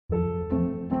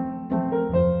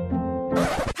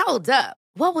Hold up.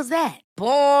 What was that?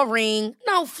 Boring.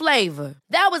 No flavor.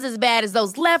 That was as bad as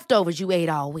those leftovers you ate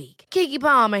all week. Keke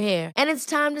Palmer here, and it's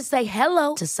time to say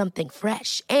hello to something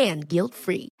fresh and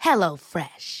guilt-free. Hello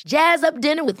Fresh. Jazz up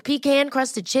dinner with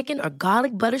pecan-crusted chicken or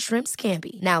garlic butter shrimp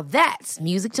scampi. Now that's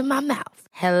music to my mouth.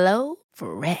 Hello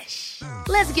Fresh.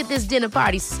 Let's get this dinner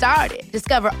party started.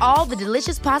 Discover all the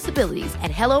delicious possibilities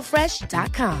at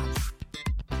hellofresh.com.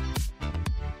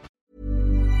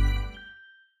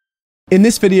 In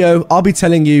this video, I'll be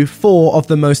telling you 4 of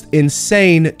the most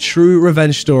insane true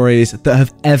revenge stories that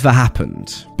have ever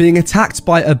happened. Being attacked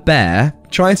by a bear,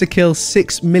 trying to kill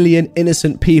 6 million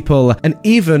innocent people, and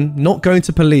even not going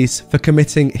to police for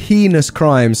committing heinous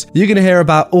crimes. You're going to hear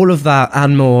about all of that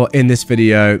and more in this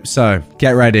video, so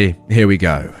get ready, here we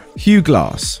go. Hugh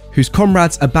Glass, whose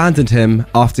comrades abandoned him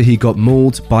after he got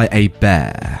mauled by a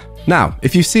bear. Now,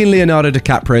 if you've seen Leonardo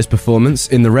DiCaprio's performance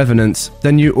in The Revenant,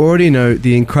 then you already know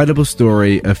the incredible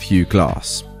story of Hugh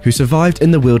Glass, who survived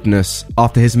in the wilderness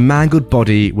after his mangled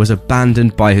body was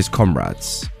abandoned by his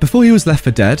comrades. Before he was left for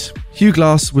dead, Hugh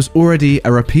Glass was already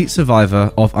a repeat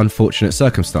survivor of unfortunate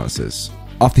circumstances.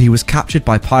 After he was captured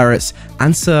by pirates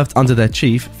and served under their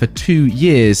chief for 2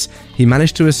 years, he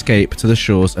managed to escape to the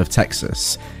shores of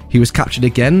Texas. He was captured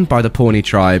again by the Pawnee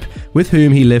tribe, with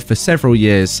whom he lived for several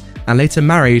years, and later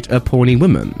married a Pawnee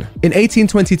woman. In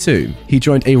 1822, he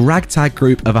joined a ragtag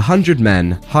group of 100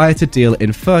 men hired to deal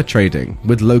in fur trading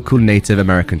with local Native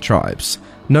American tribes.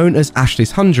 Known as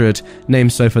Ashley's 100,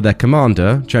 named so for their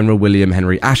commander, General William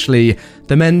Henry Ashley,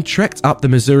 the men trekked up the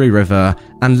Missouri River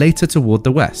and later toward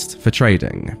the west for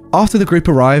trading. After the group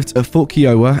arrived at Fort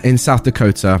Kiowa in South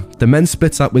Dakota, the men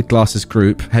split up with Glass's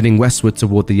group, heading westward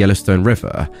toward the Yellowstone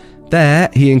River. There,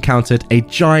 he encountered a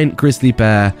giant grizzly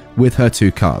bear with her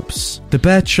 2 cubs. The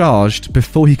bear charged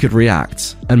before he could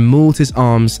react and mauled his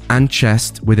arms and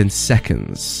chest within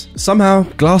seconds. Somehow,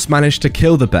 Glass managed to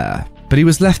kill the bear, but he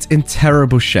was left in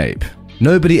terrible shape.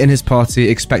 Nobody in his party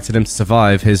expected him to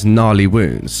survive his gnarly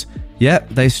wounds. Yet,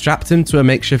 they strapped him to a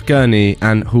makeshift gurney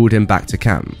and hauled him back to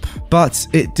camp. But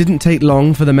it didn't take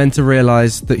long for the men to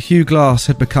realize that Hugh Glass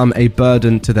had become a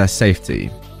burden to their safety.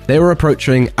 They were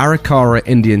approaching Arikara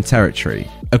Indian Territory,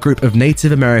 a group of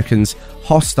Native Americans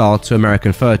hostile to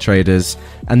American fur traders,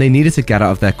 and they needed to get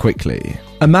out of there quickly.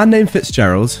 A man named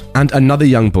Fitzgerald and another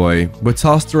young boy were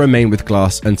tasked to remain with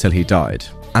Glass until he died,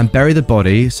 and bury the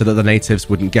body so that the natives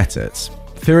wouldn't get it.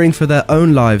 Fearing for their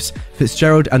own lives,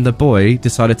 Fitzgerald and the boy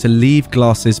decided to leave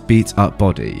Glass's beat-up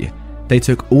body. They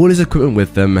took all his equipment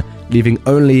with them, leaving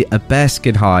only a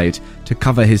bearskin hide to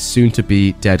cover his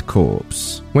soon-to-be dead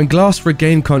corpse. When Glass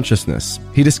regained consciousness,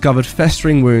 he discovered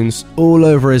festering wounds all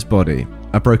over his body,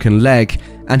 a broken leg,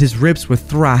 and his ribs were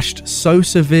thrashed so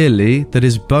severely that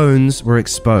his bones were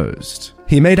exposed.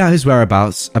 He made out his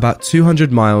whereabouts about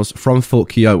 200 miles from Fort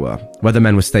Kiowa, where the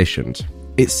men were stationed.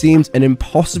 It seemed an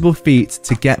impossible feat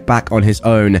to get back on his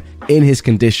own in his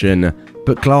condition,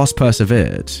 but Glass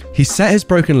persevered. He set his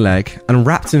broken leg and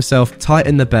wrapped himself tight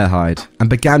in the bear hide and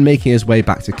began making his way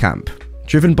back to camp,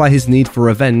 driven by his need for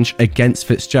revenge against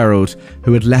Fitzgerald,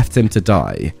 who had left him to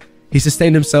die. He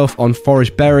sustained himself on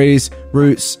foraged berries,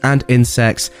 roots, and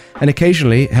insects, and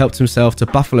occasionally helped himself to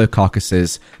buffalo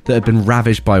carcasses that had been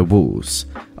ravaged by wolves.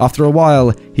 After a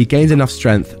while, he gained enough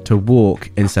strength to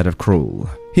walk instead of crawl.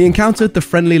 He encountered the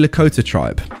friendly Lakota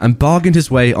tribe and bargained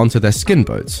his way onto their skin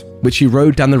boats, which he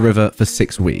rowed down the river for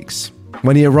 6 weeks.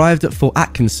 When he arrived at Fort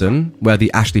Atkinson, where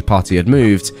the Ashley party had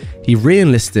moved, he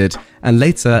re-enlisted and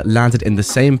later landed in the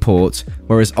same port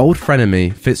where his old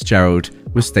frenemy, Fitzgerald,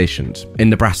 was stationed, in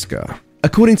Nebraska.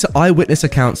 According to eyewitness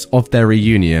accounts of their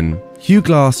reunion, Hugh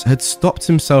Glass had stopped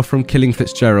himself from killing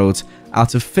Fitzgerald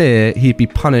out of fear he'd be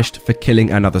punished for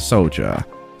killing another soldier.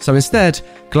 So instead,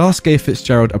 Glass gave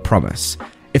Fitzgerald a promise.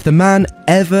 If the man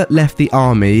ever left the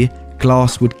army,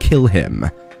 Glass would kill him.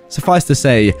 Suffice to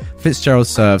say, Fitzgerald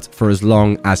served for as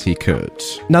long as he could.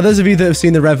 Now, those of you that have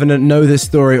seen The Revenant know this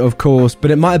story, of course, but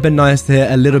it might have been nice to hear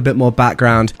a little bit more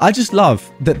background. I just love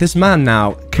that this man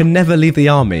now can never leave the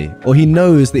army, or he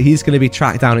knows that he's going to be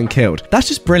tracked down and killed. That's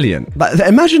just brilliant. Like,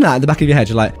 imagine that in the back of your head.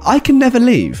 You're like, I can never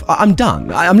leave. I'm done.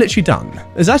 I'm literally done.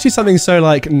 There's actually something so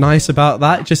nice about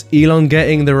that, just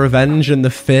elongating the revenge and the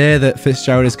fear that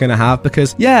Fitzgerald is going to have,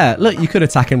 because yeah, look, you could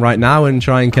attack him right now and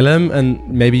try and kill him, and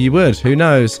maybe you would, who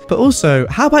knows. But also,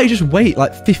 how about you just wait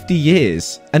 50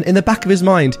 years? And in the back of his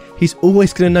mind, he's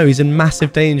always going to know he's in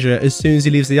massive danger as soon as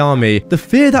he leaves the army. The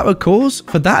fear that would cause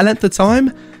for that length of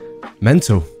time?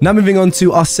 Mental. Now moving on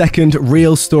to our second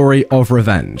real story of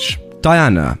revenge.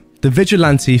 Diana, the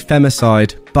vigilante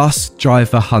femicide bus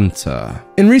driver hunter.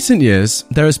 In recent years,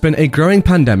 there has been a growing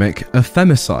pandemic of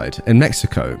femicide in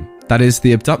Mexico. That is,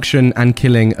 the abduction and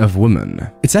killing of women.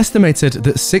 It's estimated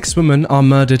that 6 women are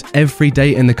murdered every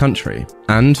day in the country.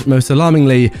 And, most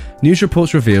alarmingly, news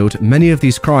reports revealed many of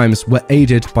these crimes were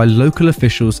aided by local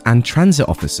officials and transit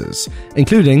officers,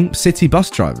 including city bus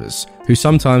drivers, who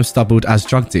sometimes doubled as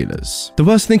drug dealers. The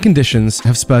worsening conditions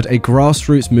have spurred a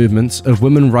grassroots movement of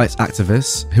women rights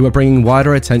activists who are bringing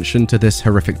wider attention to this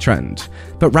horrific trend.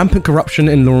 But rampant corruption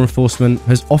in law enforcement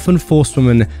has often forced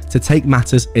women to take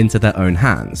matters into their own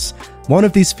hands. One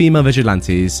of these female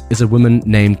vigilantes is a woman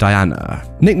named Diana.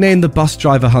 Nicknamed the Bus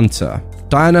Driver Hunter,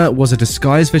 Diana was a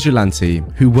disguised vigilante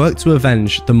who worked to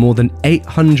avenge the more than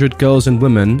 800 girls and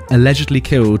women allegedly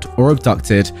killed or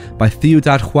abducted by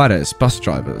Ciudad Juarez bus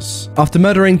drivers. After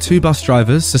murdering 2 bus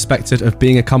drivers suspected of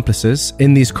being accomplices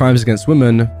in these crimes against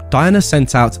women, Diana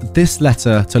sent out this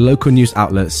letter to local news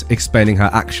outlets explaining her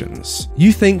actions.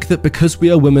 You think that because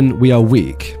we are women, we are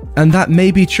weak. And that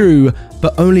may be true,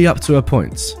 but only up to a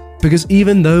point. Because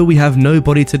even though we have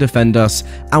nobody to defend us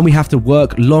and we have to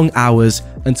work long hours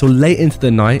until late into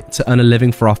the night to earn a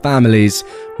living for our families,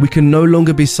 we can no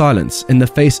longer be silent in the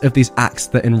face of these acts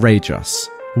that enrage us.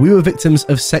 We were victims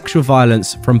of sexual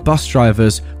violence from bus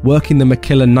drivers working the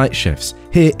Maquila night shifts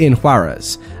here in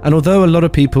Juarez. And although a lot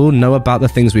of people know about the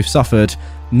things we've suffered,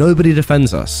 nobody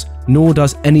defends us, nor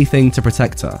does anything to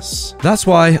protect us. That's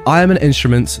why I am an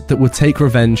instrument that will take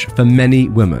revenge for many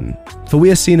women. For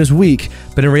we are seen as weak,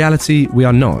 but in reality we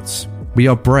are not. We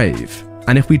are brave.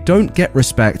 And if we don't get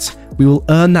respect, we will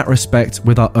earn that respect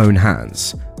with our own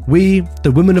hands. We,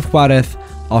 the women of Juarez,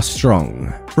 are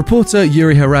strong. Reporter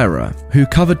Yuri Herrera, who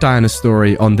covered Diana's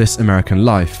story on This American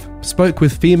Life, spoke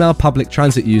with female public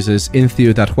transit users in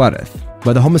Ciudad Juarez,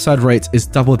 where the homicide rate is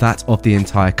double that of the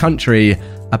entire country,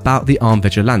 about the armed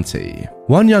vigilante.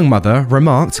 One young mother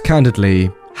remarked candidly,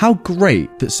 "How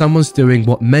great that someone's doing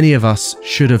what many of us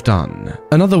should have done."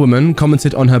 Another woman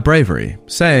commented on her bravery,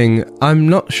 saying, "I'm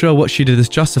not sure what she did is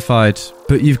justified,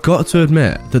 but you've got to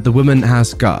admit that the woman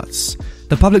has guts."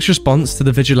 The public's response to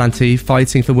the vigilante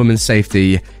fighting for women's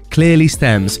safety clearly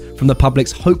stems from the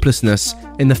public's hopelessness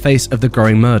in the face of the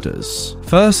growing murders.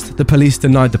 First, the police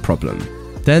denied the problem.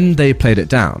 Then they played it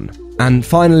down. And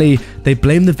finally, they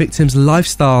blamed the victims'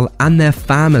 lifestyle and their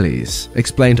families,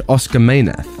 explained Oscar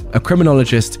Mayneth, a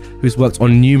criminologist who's worked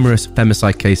on numerous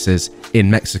femicide cases in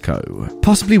Mexico.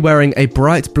 Possibly wearing a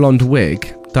bright blonde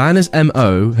wig, Diana's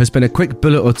MO has been a quick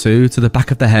bullet or two to the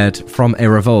back of the head from a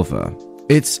revolver.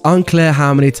 It's unclear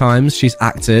how many times she's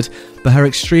acted, but her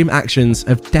extreme actions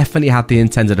have definitely had the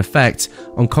intended effect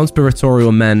on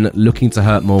conspiratorial men looking to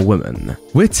hurt more women.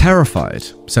 "We're terrified,"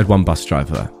 said one bus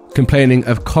driver, complaining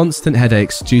of constant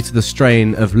headaches due to the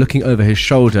strain of looking over his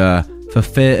shoulder for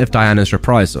fear of Diana's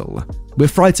reprisal. "We're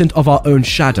frightened of our own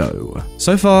shadow."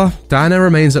 So far, Diana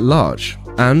remains at large.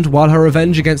 And while her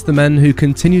revenge against the men who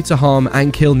continue to harm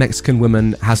and kill Mexican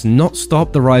women has not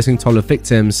stopped the rising toll of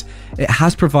victims, it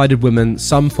has provided women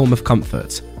some form of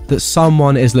comfort that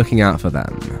someone is looking out for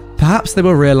them. Perhaps they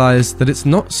will realize that it's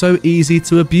not so easy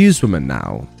to abuse women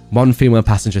now, one female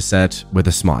passenger said with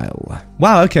a smile.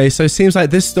 Wow, okay, so it seems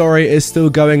like this story is still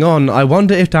going on. I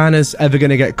wonder if Diana's ever going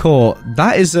to get caught.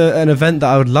 That is an event that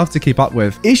I would love to keep up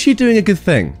with. Is she doing a good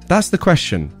thing? That's the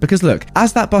question. Because look,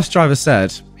 as that bus driver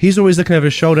said, he's always looking over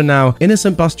his shoulder now.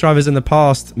 Innocent bus drivers in the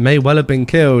past may well have been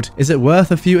killed. Is it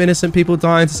worth a few innocent people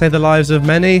dying to save the lives of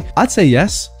many? I'd say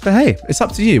yes, but hey, it's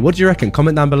up to you. What do you reckon?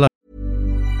 Comment down below.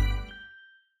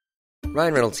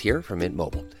 Ryan Reynolds here from Mint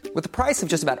Mobile. With the price of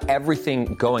just about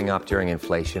everything going up during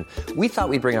inflation, we thought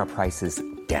we'd bring our prices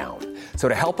down. So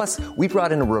to help us, we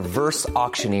brought in a reverse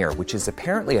auctioneer, which is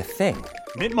apparently a thing.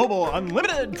 Mint Mobile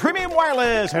Unlimited Premium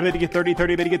Wireless. How to get 30,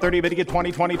 30, bit to get 30, bit to get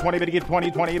 20, 20, 20, bit to get 20,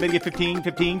 20, bit to get 15,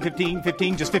 15, 15,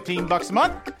 15, just $15 a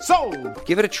month? Sold!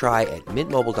 Give it a try at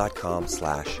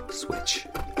mintmobile.com/switch.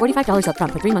 $45 up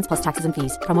front for 3 months plus taxes and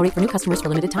fees. Promo rate for new customers for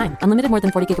limited time. Unlimited more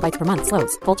than 40 gigabytes per month.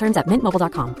 Slows full terms at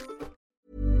mintmobile.com.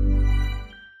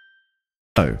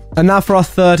 And now for our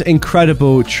third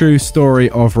incredible true story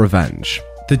of revenge.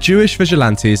 The Jewish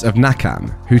vigilantes of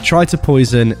Nakam, who tried to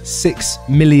poison 6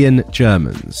 million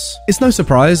Germans. It's no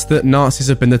surprise that Nazis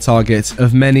have been the target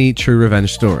of many true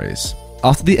revenge stories.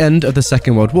 After the end of the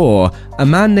Second World War, a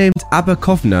man named Abba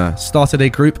Kovner started a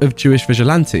group of Jewish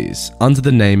vigilantes under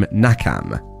the name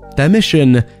Nakam. Their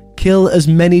mission: kill as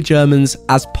many Germans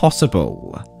as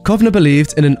possible. Kovner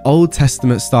believed in an Old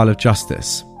Testament style of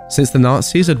justice. Since the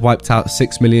Nazis had wiped out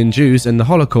 6 million Jews in the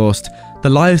Holocaust, the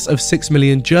lives of 6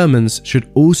 million Germans should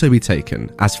also be taken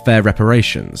as fair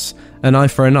reparations, an eye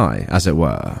for an eye, as it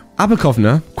were.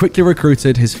 Aberkovner quickly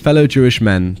recruited his fellow Jewish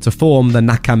men to form the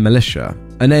Nakam militia,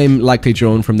 a name likely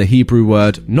drawn from the Hebrew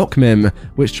word Nokmim,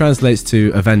 which translates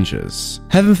to Avengers.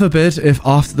 Heaven forbid if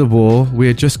after the war we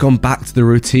had just gone back to the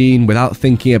routine without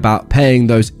thinking about paying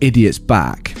those idiots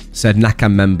back, said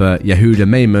Nakam member Yehuda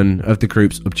Maimon of the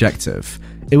group's Objective.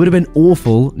 It would have been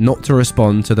awful not to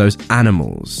respond to those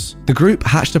animals. The group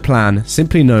hatched a plan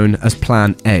simply known as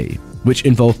Plan A, which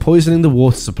involved poisoning the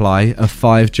water supply of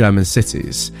 5 German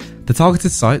cities. The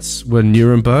targeted sites were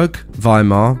Nuremberg,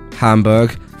 Weimar,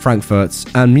 Hamburg, Frankfurt,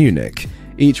 and Munich,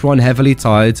 each one heavily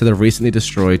tied to the recently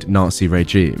destroyed Nazi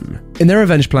regime. In their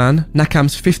revenge plan,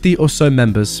 Nakam's 50 or so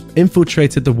members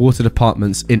infiltrated the water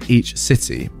departments in each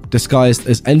city, disguised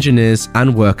as engineers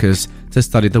and workers to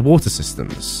study the water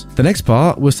systems. The next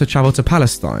part was to travel to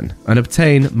Palestine and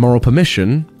obtain moral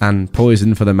permission and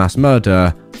poison for the mass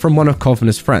murder from one of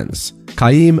Kovner's friends,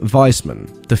 Chaim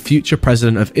Weizmann, the future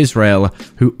president of Israel,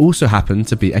 who also happened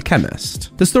to be a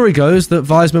chemist. The story goes that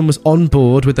Weizmann was on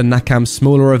board with the Nakam's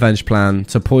smaller revenge plan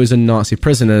to poison Nazi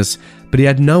prisoners, but he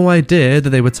had no idea that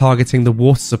they were targeting the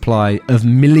water supply of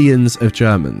millions of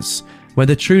Germans. When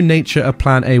the true nature of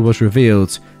Plan A was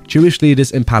revealed, Jewish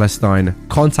leaders in Palestine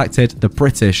contacted the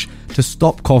British to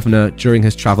stop Kovner during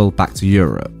his travel back to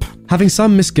Europe. Having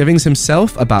some misgivings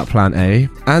himself about Plan A,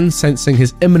 and sensing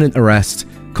his imminent arrest,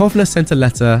 Kovner sent a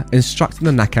letter instructing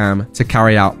the Nakam to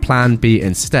carry out Plan B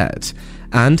instead,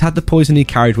 and had the poison he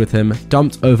carried with him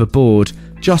dumped overboard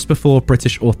just before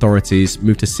British authorities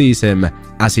moved to seize him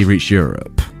as he reached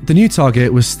Europe. The new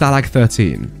target was Stalag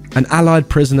 13, an Allied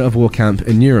prisoner of war camp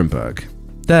in Nuremberg.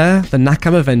 There, the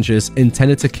Nakam Avengers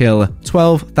intended to kill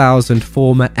 12,000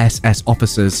 former SS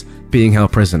officers being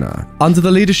held prisoner. Under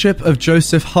the leadership of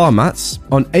Joseph Harmatz,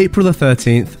 on April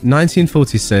 13th,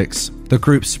 1946, the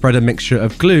group spread a mixture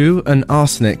of glue and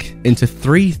arsenic into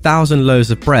 3,000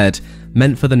 loaves of bread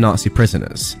meant for the Nazi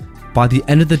prisoners. By the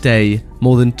end of the day,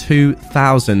 more than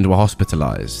 2,000 were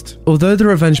hospitalized. Although the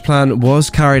revenge plan was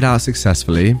carried out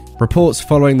successfully, reports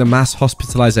following the mass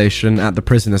hospitalization at the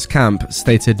prisoners' camp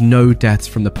stated no deaths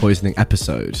from the poisoning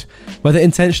episode. Whether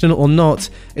intentional or not,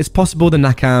 it's possible the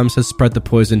Nakams had spread the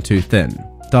poison too thin,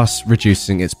 thus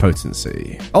reducing its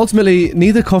potency. Ultimately,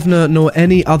 neither Kovner nor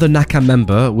any other Nakam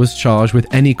member was charged with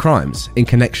any crimes in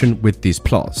connection with these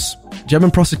plots.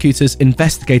 German prosecutors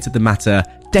investigated the matter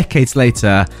decades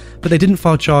later, but they didn't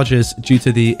file charges due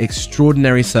to the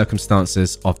extraordinary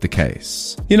circumstances of the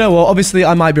case. You know what, obviously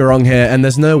I might be wrong here, and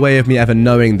there's no way of me ever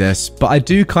knowing this, but I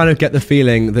do kind of get the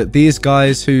feeling that these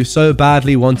guys who so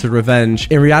badly wanted revenge,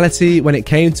 in reality, when it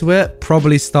came to it,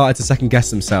 probably started to second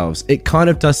guess themselves. It kind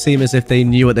of does seem as if they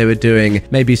knew what they were doing,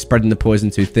 maybe spreading the poison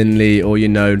too thinly, or, you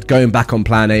know, going back on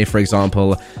Plan A, for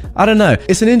example. I don't know.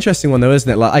 It's an interesting one though, isn't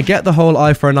it? Like, I get the whole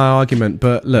eye for an eye argument,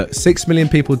 but look, 6 million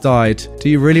people died. Do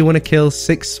you really want to kill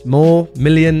 6 more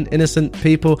million innocent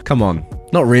people? Come on.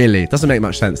 Not really. Doesn't make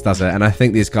much sense, does it? And I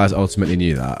think these guys ultimately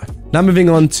knew that. Now moving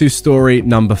on to story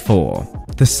number 4.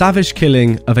 The savage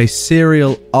killing of a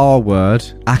serial R-word,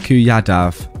 Aku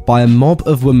Yadav, by a mob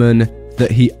of women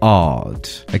that he R-ed.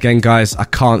 Again, guys, I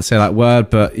can't say that word,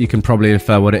 but you can probably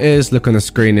infer what it is. Look on the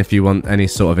screen if you want any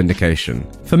sort of indication.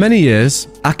 For many years,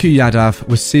 Aku Yadav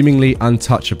was seemingly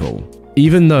untouchable,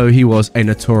 even though he was a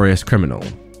notorious criminal.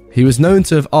 He was known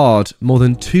to have R-ed more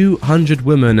than 200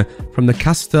 women from the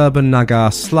Kasturba Nagar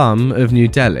slum of New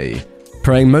Delhi,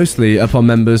 preying mostly upon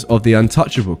members of the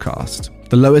untouchable caste,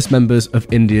 the lowest members of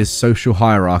India's social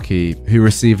hierarchy who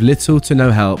receive little to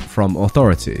no help from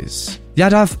authorities.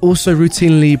 Yadav also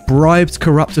routinely bribed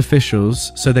corrupt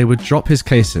officials so they would drop his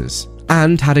cases,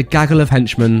 and had a gaggle of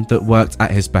henchmen that worked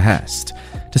at his behest.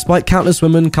 Despite countless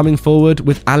women coming forward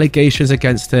with allegations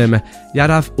against him,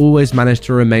 Yadav always managed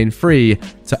to remain free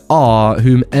to R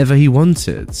whomever he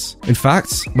wanted. In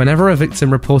fact, whenever a victim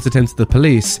reported him to the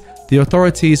police, the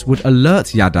authorities would alert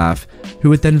Yadav, who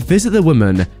would then visit the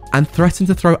women and threaten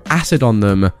to throw acid on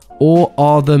them or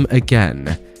R them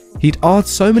again. He'd R'd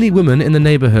so many women in the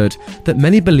neighborhood that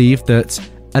many believed that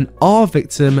an R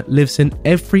victim lives in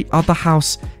every other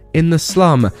house in the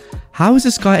slum. How is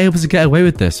this guy able to get away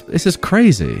with this? This is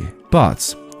crazy.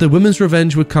 But the women's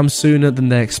revenge would come sooner than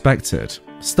they expected,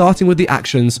 starting with the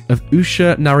actions of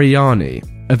Usha Narayani,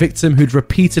 a victim who'd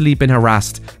repeatedly been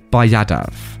harassed by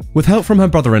Yadav. With help from her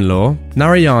brother-in-law,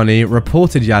 Narayani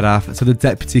reported Yadav to the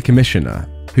deputy commissioner,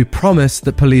 who promised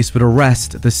that police would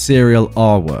arrest the serial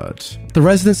R-word. The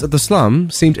residents of the slum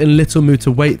seemed in little mood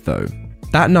to wait though.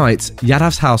 That night,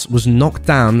 Yadav's house was knocked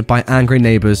down by angry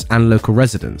neighbors and local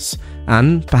residents,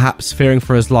 and perhaps fearing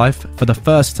for his life, for the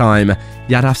first time,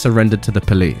 Yadav surrendered to the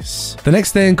police. The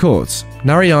next day in court,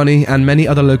 Narayani and many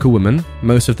other local women,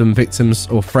 most of them victims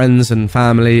or friends and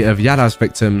family of Yadav's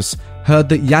victims, heard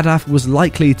that Yadav was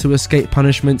likely to escape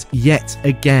punishment yet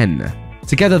again.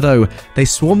 Together though, they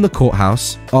swarmed the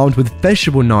courthouse, armed with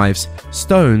vegetable knives,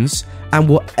 stones, and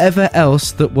whatever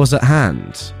else that was at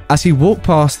hand. As he walked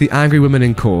past the angry women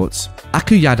in court,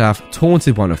 Aku Yadav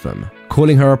taunted one of them,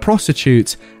 calling her a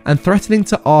prostitute and threatening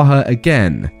to R her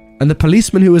again, and the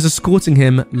policeman who was escorting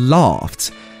him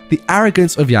laughed. The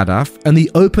arrogance of Yadav and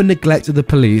the open neglect of the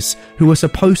police, who were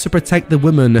supposed to protect the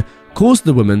woman, caused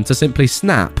the woman to simply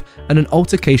snap, and an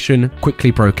altercation quickly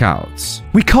broke out.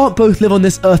 "We can't both live on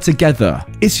this earth together.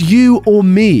 It's you or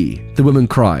me," the woman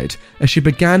cried as she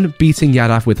began beating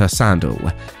Yadav with her sandal.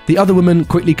 The other woman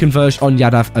quickly converged on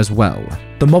Yadav as well.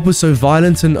 The mob was so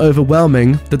violent and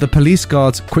overwhelming that the police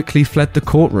guards quickly fled the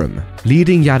courtroom,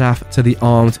 leading Yadav to the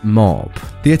armed mob.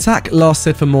 The attack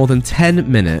lasted for more than 10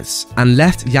 minutes and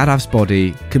left Yadav's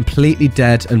body completely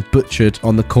dead and butchered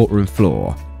on the courtroom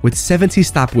floor, with 70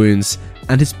 stab wounds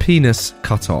and his penis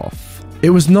cut off. It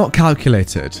was not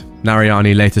calculated,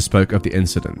 Narayani later spoke of the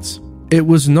incident. It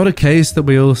was not a case that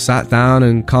we all sat down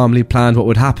and calmly planned what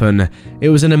would happen. It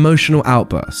was an emotional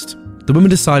outburst. The women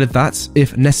decided that,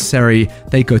 if necessary,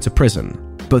 they'd go to prison,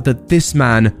 but that this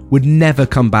man would never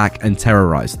come back and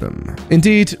terrorize them.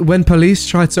 Indeed, when police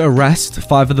tried to arrest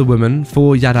 5 of the women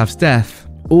for Yadav's death,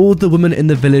 all the women in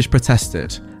the village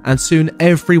protested, and soon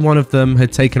every one of them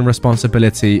had taken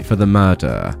responsibility for the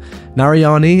murder.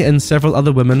 Narayani and several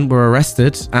other women were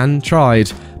arrested and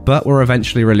tried, but were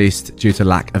eventually released due to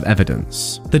lack of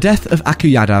evidence. The death of Aku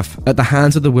Yadav at the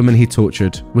hands of the women he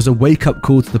tortured was a wake-up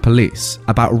call to the police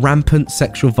about rampant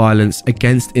sexual violence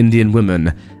against Indian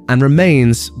women, and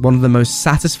remains one of the most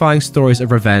satisfying stories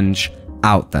of revenge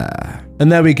out there.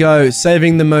 And there we go,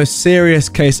 saving the most serious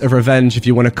case of revenge, if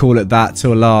you want to call it that,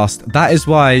 till last. That is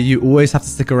why you always have to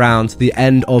stick around to the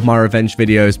end of my revenge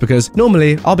videos, because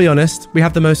normally, I'll be honest, we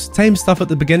have the most tame stuff at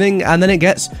the beginning, and then it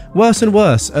gets worse and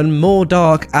worse and more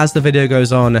dark as the video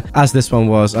goes on, as this one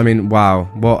was. I mean, wow,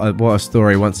 what a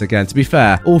story once again. To be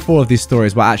fair, all 4 of these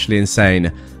stories were actually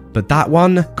insane. But that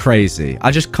one, crazy.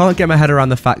 I just can't get my head around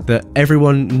the fact that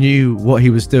everyone knew what he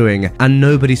was doing and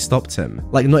nobody stopped him.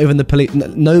 Like, not even the police,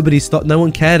 nobody stopped, no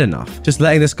one cared enough. Just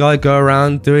letting this guy go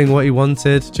around doing what he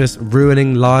wanted, just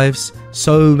ruining lives,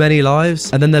 so many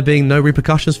lives, and then there being no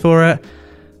repercussions for it.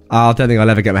 I don't think I'll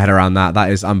ever get my head around that.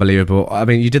 That is unbelievable. I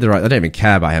mean, you did the right... I don't even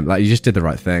care about him. Like, you just did the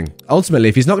right thing. Ultimately,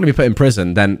 if he's not going to be put in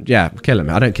prison, then, yeah, kill him.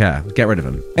 I don't care. Get rid of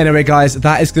him. Anyway, guys,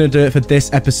 that is going to do it for this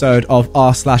episode of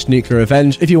r/Nuclear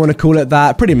Revenge. If you want to call it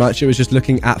that, pretty much it was just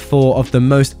looking at 4 of the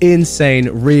most insane,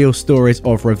 real stories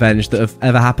of revenge that have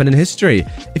ever happened in history.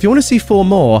 If you want to see 4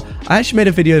 more, I actually made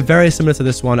a video very similar to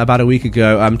this one about a week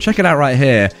ago. Check it out right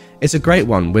here. It's a great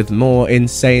one with more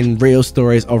insane, real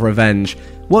stories of revenge.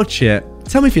 Watch it.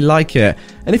 Tell me if you like it.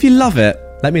 And if you love it,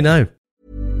 let me know.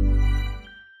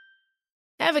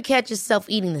 Ever catch yourself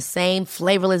eating the same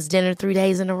flavorless dinner 3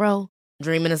 days in a row?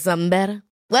 Dreaming of something better?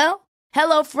 Well,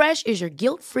 HelloFresh is your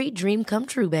guilt-free dream come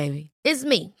true, baby. It's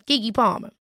me, Keke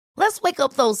Palmer. Let's wake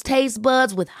up those taste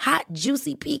buds with hot,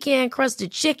 juicy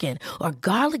pecan-crusted chicken or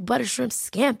garlic butter shrimp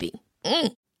scampi.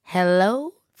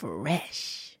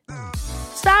 HelloFresh.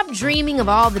 Stop dreaming of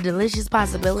all the delicious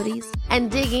possibilities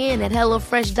and dig in at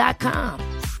HelloFresh.com.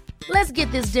 Let's get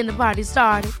this dinner party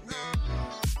started.